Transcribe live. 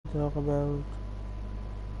talk about?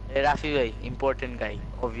 Rafi bhai, important guy,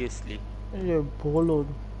 obviously. Yeah, bolod.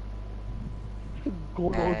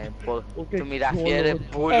 গোলদ ওকে তুমি রাফিয়ারে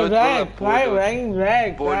গোলদ Hey, বলদ বললা Rag, right, বলদ Rag, Rag, Rag.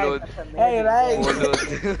 বলদ আচ্ছা Hey, মেহেদি Rag. বলদ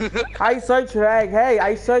I search Rag. Hey,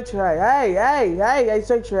 I search Rag. Hey, hey, hey, I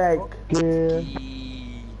search Rag. কি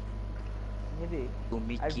মেহেদি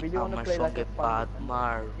তুমি I কি really want to আমার play like সঙ্গে a fun পাত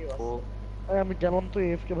defender কেউ মারবো? আছে আমি গেলাম তো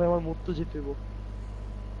এফকে ভাই আমার মুড তো জিতেবো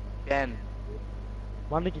কেন?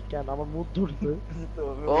 মানে কি কেন আমার মুড ধরছে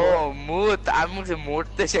ও মুত, আমি বলছি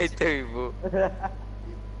মরতে চাইতে হইব।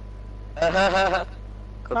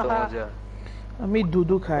 কত মজা। আমি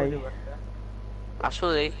দুধু খাই।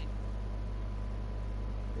 আসলে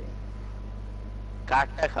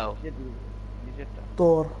কাঠটা খাও। নিজেরটা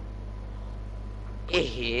তোর।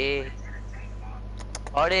 এহে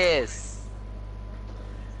অরেস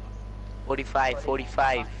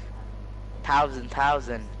 45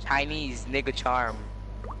 thousand Chinese nigga charm.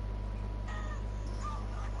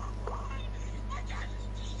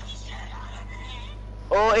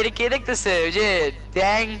 ও এটা কে দেখতেছে? ওই যে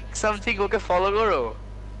ড্যাং সামথিং, ওকে ফলো করো।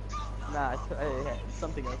 না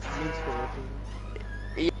something else means for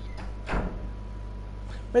it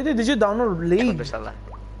Wait, did you download এখন League? তো শালা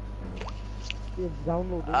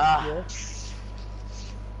downloading Ah.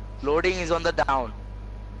 Loading is on the down.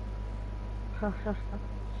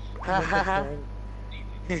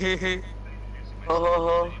 ও হো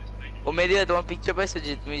হো ও মেরিয়া, তোমার পিকচার পাইছো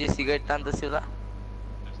যে তুমি যে cigarette টানতেছিলা?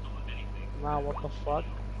 Nah, what the fuck?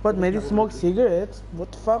 But Mehdi smokes cigarettes? What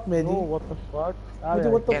the fuck, Mehdi? No, what the fuck? Mehdi,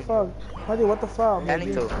 what the Can- fuck? Mehdi, what the fuck, জানি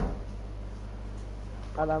Mehdi? তো।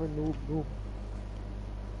 আমি noob.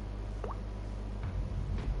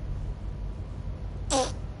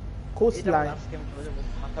 Coastline.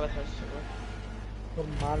 মাথা ব্যথা আসছে তোর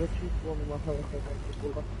মারে চুপ আমি মাথা ব্যথা করতে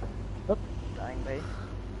বলবা টাইম ভাই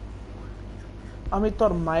আমি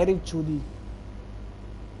তোর মায়ের চুদি।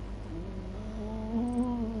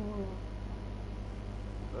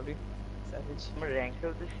 সরি স্যাভেজ আমরা র‍্যাঙ্ক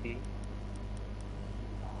খেলতেছি।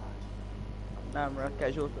 না আমরা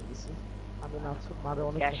ক্যাজুয়াল করতেছি আমি নাচো মারে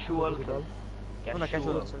অনেক ক্যাজুয়াল না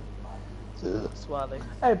ক্যাজুয়াল সোয়ালে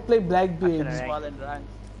Hey, play Blackbeard. আচ্ছা, সোয়ালে রান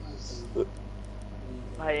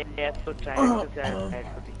ভাই এত ট্রাই করতে চাই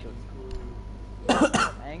করতে চল।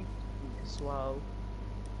 অ্যাং সোয়াল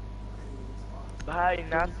ভাই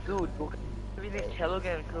না দুধ তুমি খেলো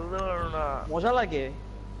কেন? খেলতে পারো না। মজা লাগে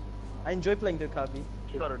আই এনজয় প্লেইং দ্য কাবি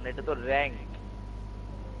কি করো না, এটা তো র‍্যাঙ্ক।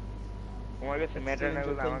 তোমার কাছে ম্যাটার না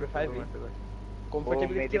করলে আমার কাছে 5e ম্যাটার করে।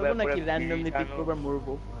 কমফোর্টেবলি খেলবো নাকি র্যান্ডমলি পিক করব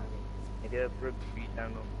মরবো এটা পুরো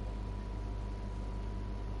বিটানো।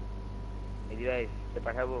 এই ভাই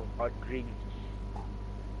পাঠাবো হট ড্রিঙ্ক,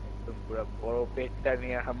 একদম পুরো বড় পেটটা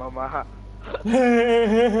নিয়ে মামা।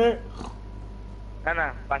 না না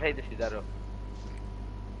পাঠাইতেছি দাঁড়ো।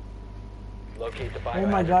 Oh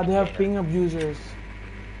my god, they have ping abusers.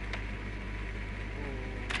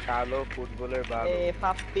 কালো ফুটবলের বাল। এ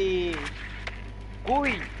পাপ্পি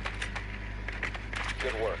কই?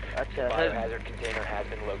 Good work. আচ্ছা Biohazard container has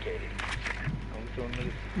been located.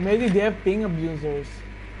 Maybe they have ping abusers.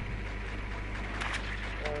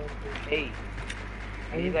 এই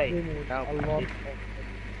এই ভাই নাও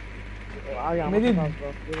Maybe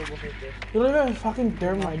you don't even have fucking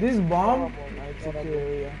thermite. This is bomb. It's a cool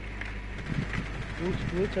area.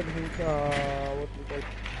 Which and who's what we call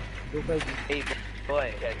Dokai এই বয়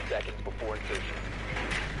 10 seconds before insertion.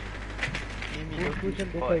 which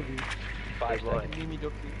and Dokai 5 boy. seconds. Mimi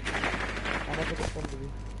Doki আমাকে তো phone দিবি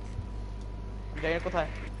জায়গা কোথায়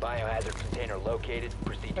Biohazard container located.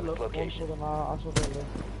 Proceed to hello its phone location. করো না আসো তাহলে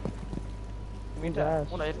মিটা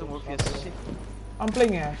ওনা এত Morpheus I'm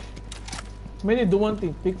playing Ash. Maybe do one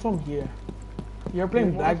thing. Pick from here. You're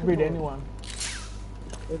playing Blackbeard. Anyone?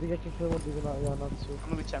 এদিকে কি খেলবো দিবে না জানা আছে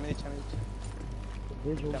আমি দিচ্ছি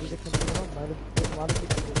যে জলদি দেখে নিব না বাইরে মার কি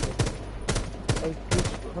করব এই পিচ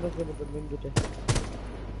করে দেব তো মেইন গেটে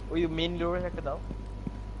ওই মেইন ডোরে একটা দাও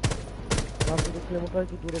মার কি দেখলে মোটা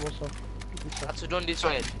একটু দূরে বসো আচ্ছা don't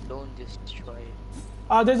destroy it, don't destroy it.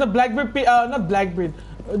 There's a Blackbeard. Not Blackbeard.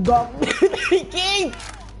 Dog. King.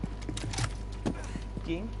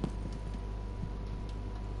 King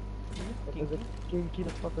কি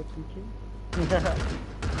the fuck is king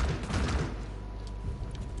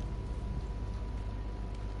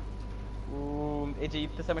এই যে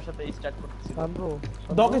ইফতেসামের সাথে স্টার্ট করতেছি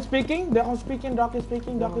Dog is speaking. Dog is speaking. Dog is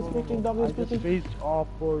speaking. Dog is speaking. Dog is speaking. Face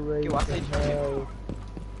operation.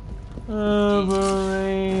 Operation.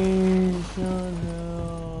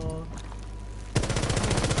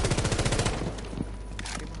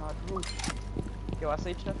 কেউ আছে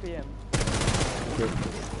ইচ্ছা PM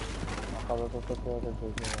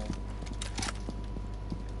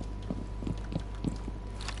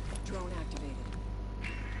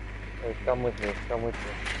Hey, come with me, come with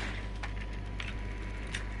me.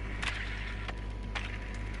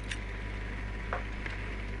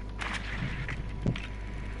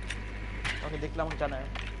 ওকে দেখলাম আমাকে জানায়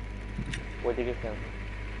ওইদিকে কেন?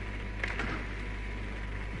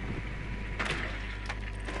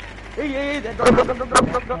 এই ড্রপ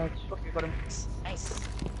ওকে করেন Nice.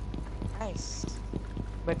 Nice.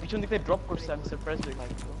 ভাই পিছন দিকে ড্রপ করছে আমি সারপ্রাইজ হই ভাই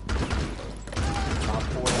Op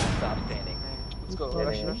 4 last stop standing. Let's go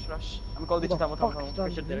রাশ আমি কল দিচ্ছি থামো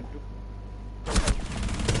প্রেসার দে একটু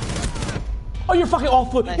Oh, you're fucking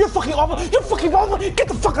awful! Nice. You're fucking awful! You're fucking awful! Get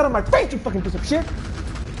the fuck out of my face, you fucking piece of shit!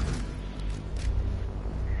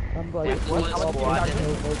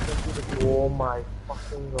 Oh my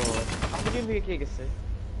fucking god. আমাদের team থেকে কে গেছে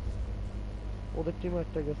ওদের টিমে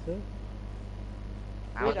একটা গেছে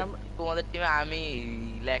তোমাদের টিমে আমি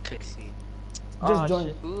লেখছি Just join.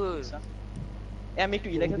 আমি একটু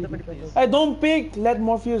ইলা খেলতে পারি please Hey, don't pick! Let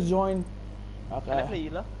Morpheus join. Okay. আপনি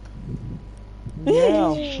ইলা Yeah,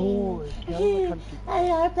 sure.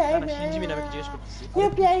 না শিনজিমি নামে জিজ্ঞেস করতেছি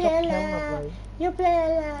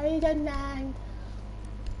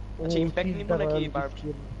আচ্ছা ইমপ্যাক্ট নিব নাকি বার্ব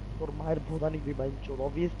তোর মায়ের ভোদানি রিভাইভ চোর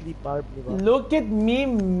obviously বার্ব নিবা Look at me,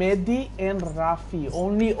 Mehdi and Rafi.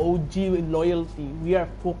 Only OG loyalty. We are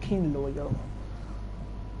fucking loyal.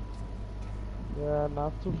 yeah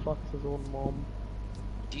Natsu fucks his own mom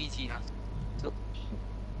GG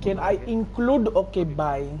Can I include? Okay,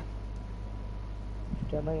 bye.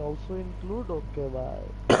 can I also include okay bye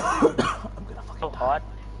So hot.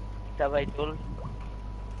 Survival.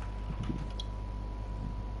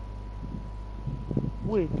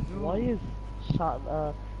 wait why is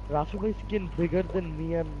Rafi bhai skin bigger than me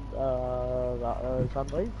and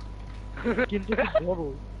Sunrise কিন্তু কি বড়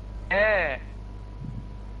Yeah.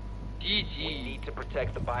 We GG. need to protect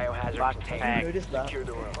the biohazard Back container. back. Notice that. Secure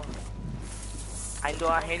the room. I do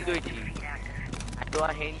a Hinduji.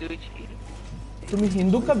 तुम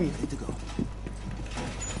हिंदू कभी?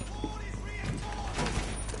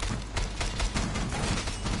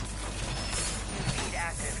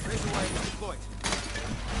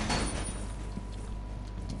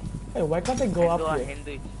 Hey, why can't I go up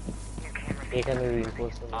here? এখানে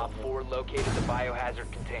reinforcement Op 4 located the biohazard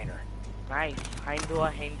container. Nice. I do a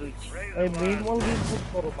Hinduji. এই main ওয়াল reinforce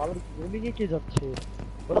করো ভালো roaming এ কে যাচ্ছে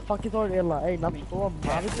ওরা ফাকি তো এলা এই নাম তোমার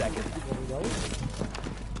মারে কি করো যাও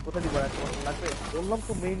কোথায় দিব আর তোমার লাগবে বললাম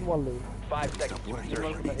তো মেইন ওয়ালে 5 seconds to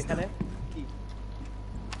insertion. এখানে কি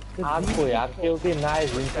আর কই আর কেউ কি নাই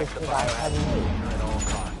Protect the reinforcement biohazard container at all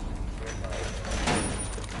costs.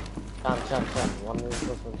 Chan, one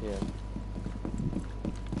reinforcement here.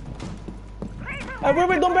 Hey,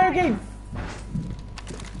 wait, don't barricade!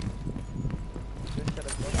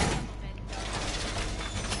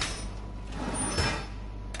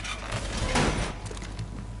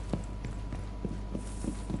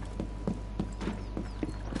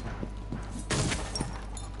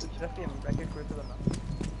 Rafi আমি ব্র্যাকেট করে দিলাম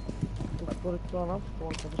না করে তো না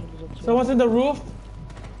তোমার কথা শুনতে যাচ্ছে Someone's in the roof.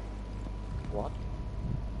 What?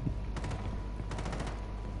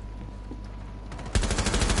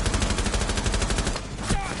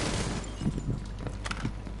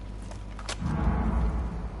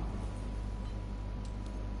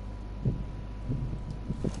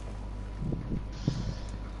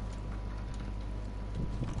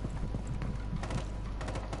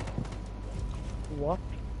 What?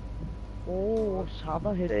 Oh,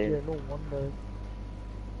 সাদা হেড no wonder.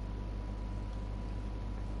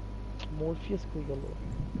 Morpheus কই গেল?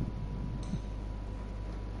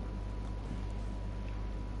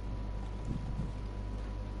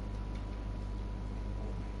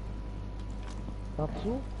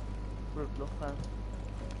 Natsu? পুরো হ্যাঁ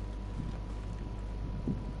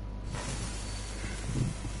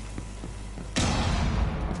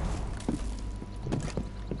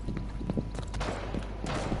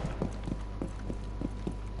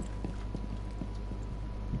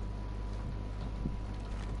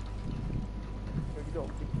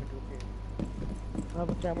Have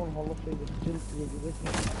a camel hall of fame is still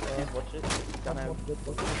created. watch it জানা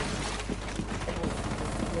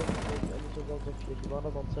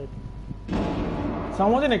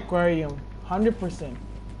Someone's in aquarium. 100%.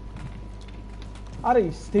 Are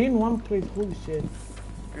you stay in one place? Holy shit.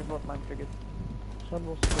 Here's what mine triggered.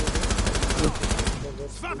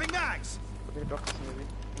 Swapping mags! Okay, drop this maybe.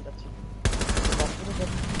 That's it.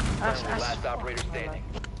 Friendly last operator standing.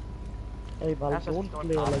 Hey, Val, Ash, don't don't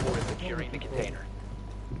play Op like 4 is that. securing the container.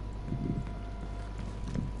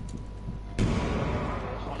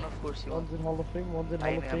 One of course you One's in Hall of Fame, one's in I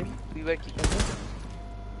Hall of Fame. we were keeping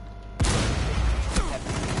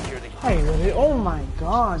Secure the Hey, oh my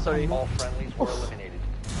god. Sorry. All friendlies were eliminated.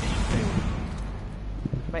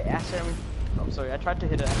 By accident, I mean, I'm sorry, I tried to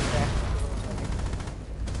hit it.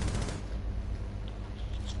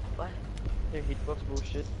 What? Yeah, hitbox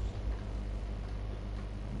bullshit.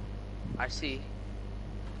 I see.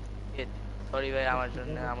 Hit. Sorry ভাই আমার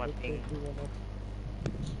জন্য আমার ping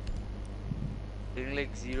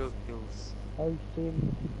like 0 kills. I've seen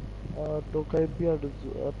Dokai Beard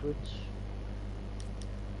Twitch.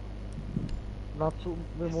 Not so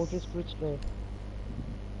Moses Twitch ne.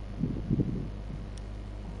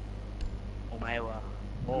 Oh my god.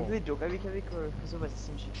 Usually Dokai Vikavi because of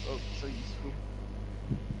some shit. Oh, so useful.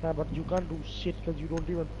 Yeah, but you can't do shit because you don't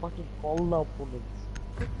even fucking call the opponents.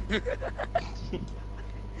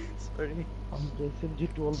 Sorry. I'm the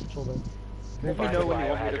SMG12 Chobai. Let me know when you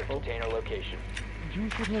want me to Biohazard call. container location. You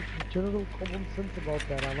should have general common sense about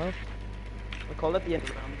that, Anas. I call at the end of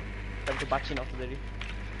the round. Time to batch in after the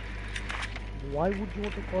Why would you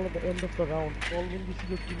want to call at the end of the round? Call when you see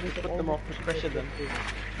your teammates put them off, pressure them.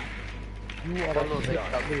 You are Follow a the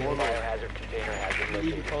Biohazard container has been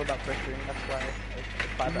Leave located. it all about pressuring, that's why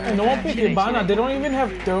Hey, no one pick Hibana. They don't even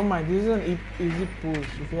have thermite. This is an easy push.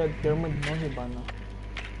 If you had thermite, no Hibana.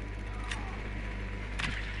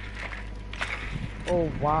 Oh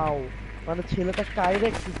wow. মানে ছেলেটা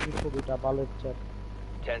Kyrax use ছবিটা বালের chat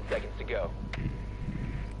 10 seconds to go.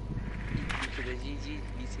 GG.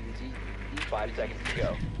 5 seconds to go.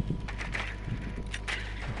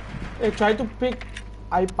 Hey, try to pick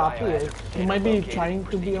Papi. He might be trying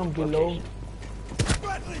to be on below.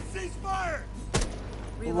 Friendly, ceasefire!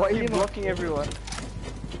 Why are you blocking everyone?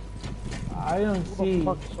 I don't Who see. the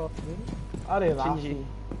fuck shot me? Are Shinji. Rafi.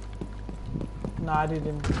 Nah, I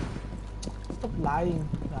didn't. Stop lying,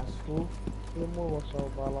 Rasu. Claymore was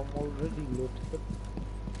out, but I'm already late.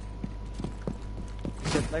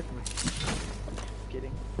 Get life me.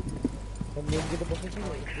 Kidding. And then get the position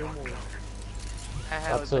like Claymore. I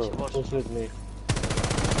have That's so. Push with me.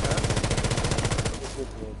 Push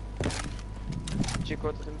with me. Check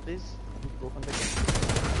out them, please. Go on the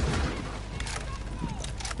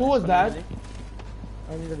Who was that?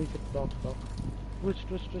 I need a reset talk. Twitch,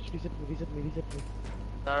 reset me.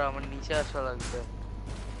 দাঁড়া আমার নিচে আসা লাগবে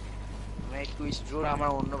আমি একটু স্ট্রোর আমার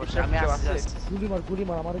অন্য পাশে আমি আসছি গুলি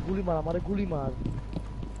মার আমারে গুলি মার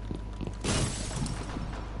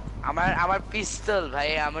আমার পিস্তল ভাই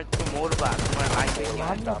আমার তো মরবা তোমার লাগবে কি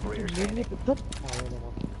মার না মেনে ধর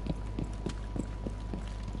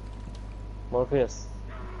Morpheus.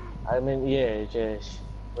 I mean, yeah, Jesh.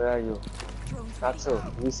 Where are you? Not so.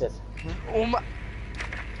 Reset. ও মা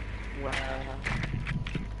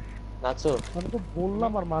Not so. আমি তো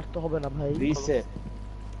বললাম আর মারতে হবে না ভাই Reset.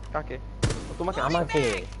 কাকে তোমাকে আমাকে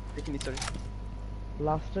দেখিনি সরি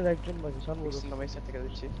লাস্টের একজন বাকি সামনে আমি সাথে থেকে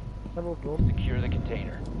দিচ্ছি Secure the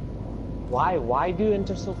container. Why do you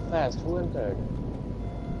enter so fast? Who entered?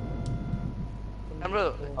 bro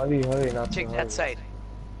Hurry, not check so that hurry. side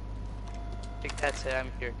check that side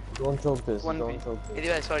I'm here Don't choke this. 1v. Don't choke this.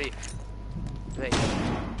 anyway sorry wait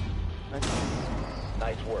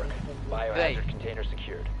Nice work. Biohazard container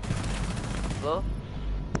secured. hello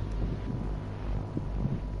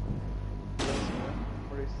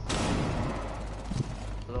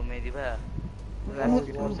hello Mehdi bhai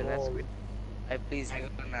let's quit I please hang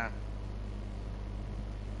on now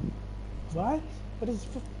What?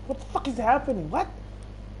 What the fuck is happening? What?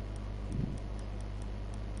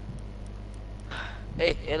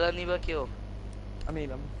 এই এলা নিবা কেউ আমি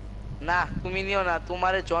এলাম না তুমি নিও না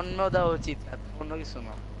তোমারে জন্ম দেওয়া উচিত অন্য কিছু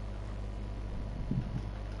না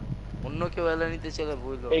অন্য কেউ এলা নিতে চলে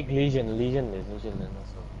বইলো Big Legion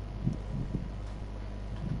also.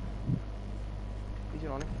 কিছু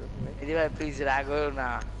অনেক এদি ভাই প্লিজ রাগ হও না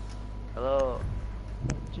হ্যালো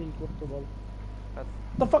চিল করতে বল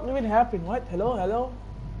The fuck even happened? What? Hello?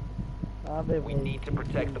 আরে We need to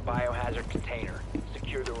protect the biohazard container.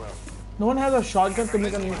 Secure the room. No one has a shotgun to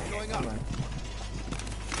make a new. Going up.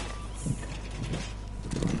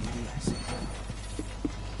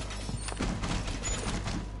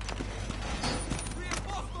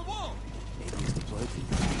 Reinforce the wall!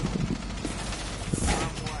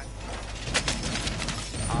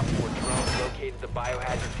 Op 4 drone located the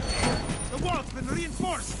biohazard container. The wall's been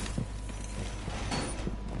reinforced!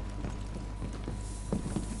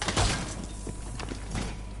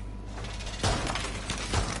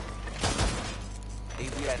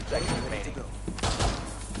 Leave 10 seconds remaining.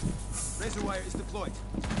 Razor wire is deployed.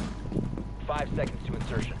 5 seconds to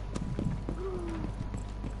insertion.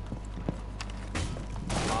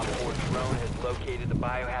 Op 4 drone has located the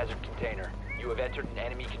biohazard container. You have entered an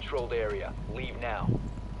enemy-controlled area. Leave now.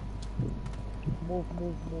 Move.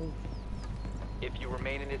 If you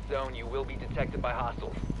remain in this zone, you will be detected by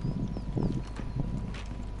hostiles.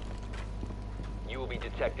 You will be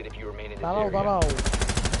detected if you remain in this দাঁড়াও area. দাঁড়াও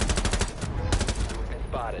You have been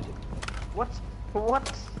spotted. What? What?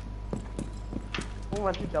 ও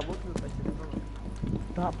মাঝে double কিল পাইছে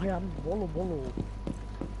তা ভাই আমি বলো বলো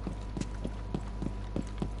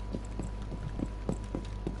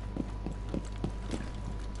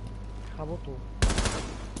খাবো তো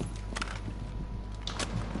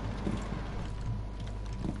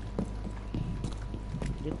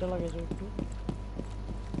গেটটা লাগাইছো একটু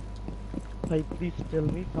ভাই please tell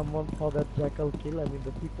me someone saw that jackal kill I mean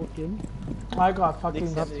the people kill I got fucking.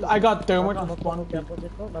 I got thermite on spawn. ক্যাম্পটা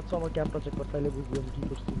চেক করো না তো আমার ক্যাম্পটা চেক কর তাইলে বুঝবি আমি কি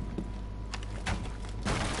করছি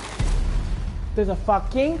There's a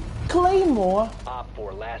fucking claymore. Op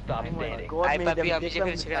 4, last stop standing. God I made papi, them আমি দেখলাম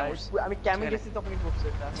যেখানে সেখানে আর বসছি। আমি ক্যামে সেখানে। গেছি তখনই পড়ছে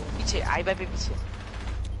এটা পিছে আই বাইপে পিছে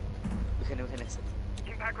ওখানে আছে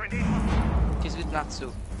He's with Natsu.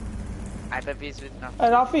 I papi is with Natsu. Hey,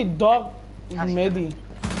 Rafi, dog is Yes. Mehdi.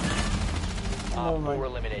 Op Never 4 mind.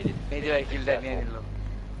 eliminated. Maybe I killed that নিয়ে নিল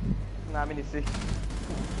না আমি নিছি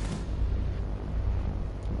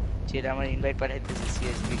যেটা আমার ইনভাইট পাঠাইতেছে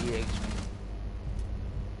সিএসবিডি একজন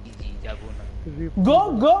জি যাবো না Go,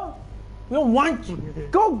 go. We don't want you.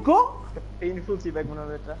 Go, go. Painful সিব্যাক মনে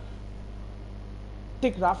হবে এটা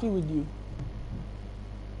Take Rafi with you.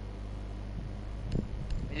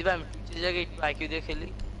 যদি ভাই আমি পিছে জায়গায় একটু আইকিউ দিয়ে খেলি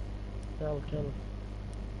খেল খেল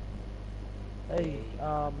এই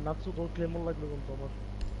নাচু তোর ক্লেমর লাগবে কোন তোমার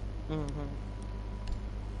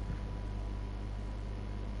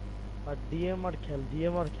আর ডিএমআর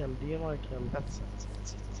খেল আচ্ছা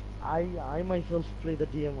I myself play the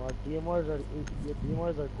DMR. DMRs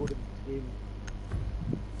are good in this game.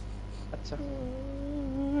 আচ্ছা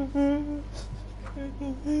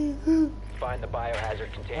Find the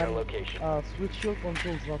biohazard container And location. switch your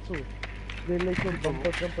controls not so. They like your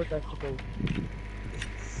bumper tactical.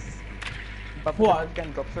 What? Can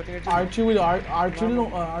drop shooting it Archie with Archie, no,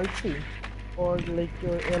 Archie. Or like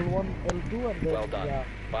your L1, L2 and then Well done. yeah.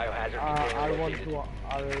 Biohazard container R1 located. to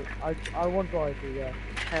R1 to R2, yeah.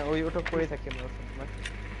 হ্যাঁ ওই ওটা করে থাকি আমরা সবসময়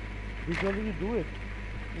Did you already do it?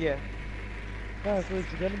 yeah Yeah, so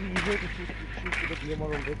it's gonna be easier to shoot to the DMR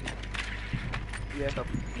already. yeah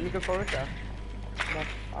তুমি তো করো এটা But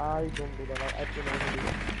I don't do that. I can only do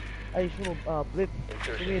it. এই শুনো ব্রেথ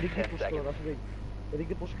তুমি এদিকে 10 পুশ করো seconds. Rafi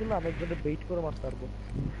এদিকে পুশ করলে আমি একজনের বেইট করে মারতে পারবো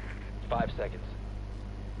 5 seconds.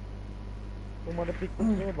 তোমার পিক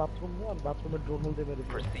করতে বাথরুম নিয়ে আর বাথরুমের ড্রোন হোল দিয়ে মেরে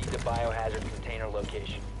দিও Proceed to biohazard container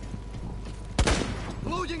location.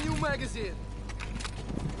 Loading new magazine.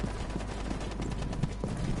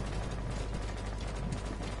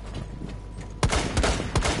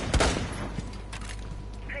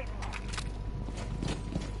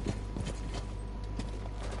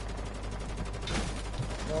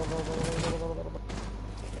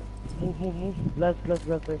 Move. Blast.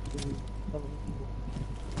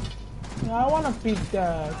 I wanna pick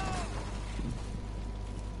that.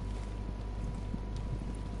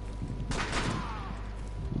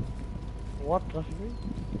 What, Rafi?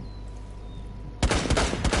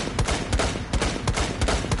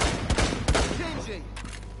 Changing.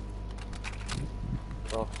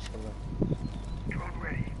 Oh, shit. Drone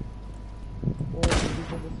ready.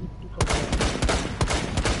 Oh,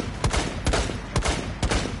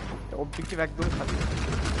 objective একদমই খালি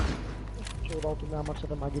চোরাও তুমি আমার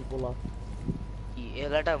সাথে মাগির বলা কি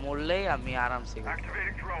এলাটা মরলেই আমি আরামসে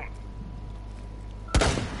Activating drone.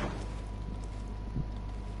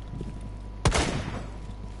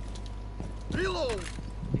 Reload.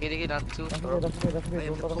 দেখি নাচু Rafi I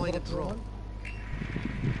am deploying a drone.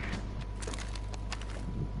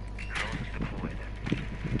 Drones deployed.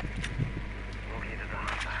 Located a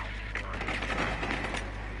hostile.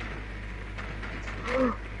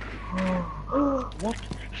 What?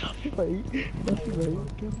 Rafi ভাই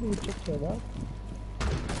কেমন হচ্ছে খেলা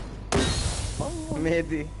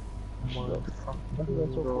মেহেদি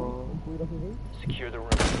Secure the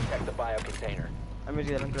room. Protect the bio container. আমি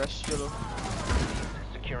গেলাম ক্র্যাশ চলো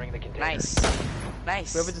Securing the container. Nice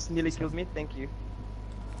whoever just nearly killed me thank you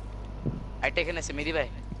I taken a মেদি ভাই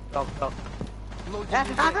টক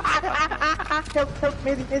help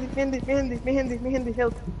মেহেদি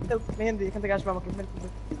help মেহেদি এখান থেকে আসবে আমাকে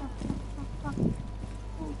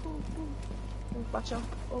বাঁচাও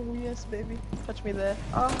oh yes baby touch me there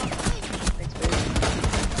thanks baby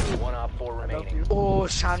 1 op 4 remaining. O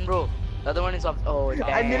Shaan bro the other one is up oh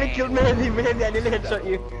I nearly killed Mehdi I nearly headshot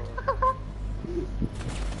you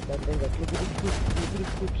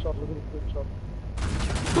quick shot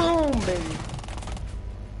boom baby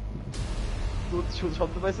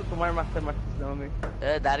শব্দ পাইছো তোমার মাথায় মারতেছিলাম আমি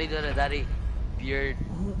দাড়ি ধরে দাড়ি beard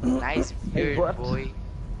nice beard what? boy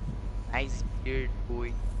Nice beard,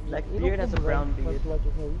 boy. Blackbeard has a brown beard. Like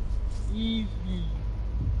a hey. Easy.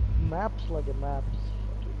 Maps like a maps.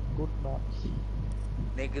 Good maps.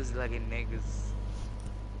 Niggas like niggas.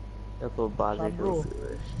 Eu tô base aqui, Sandro.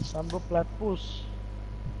 velho. Sandro Platypus.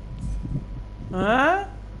 Huh?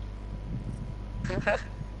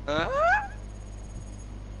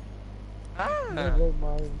 Never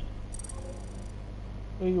mind.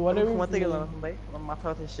 Wait, what are we मत playing? गयो भाई माथा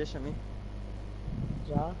उठे station में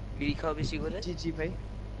Ja. मेरी copy सी बोले जी जी भाई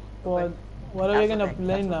What are we gonna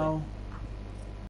play now?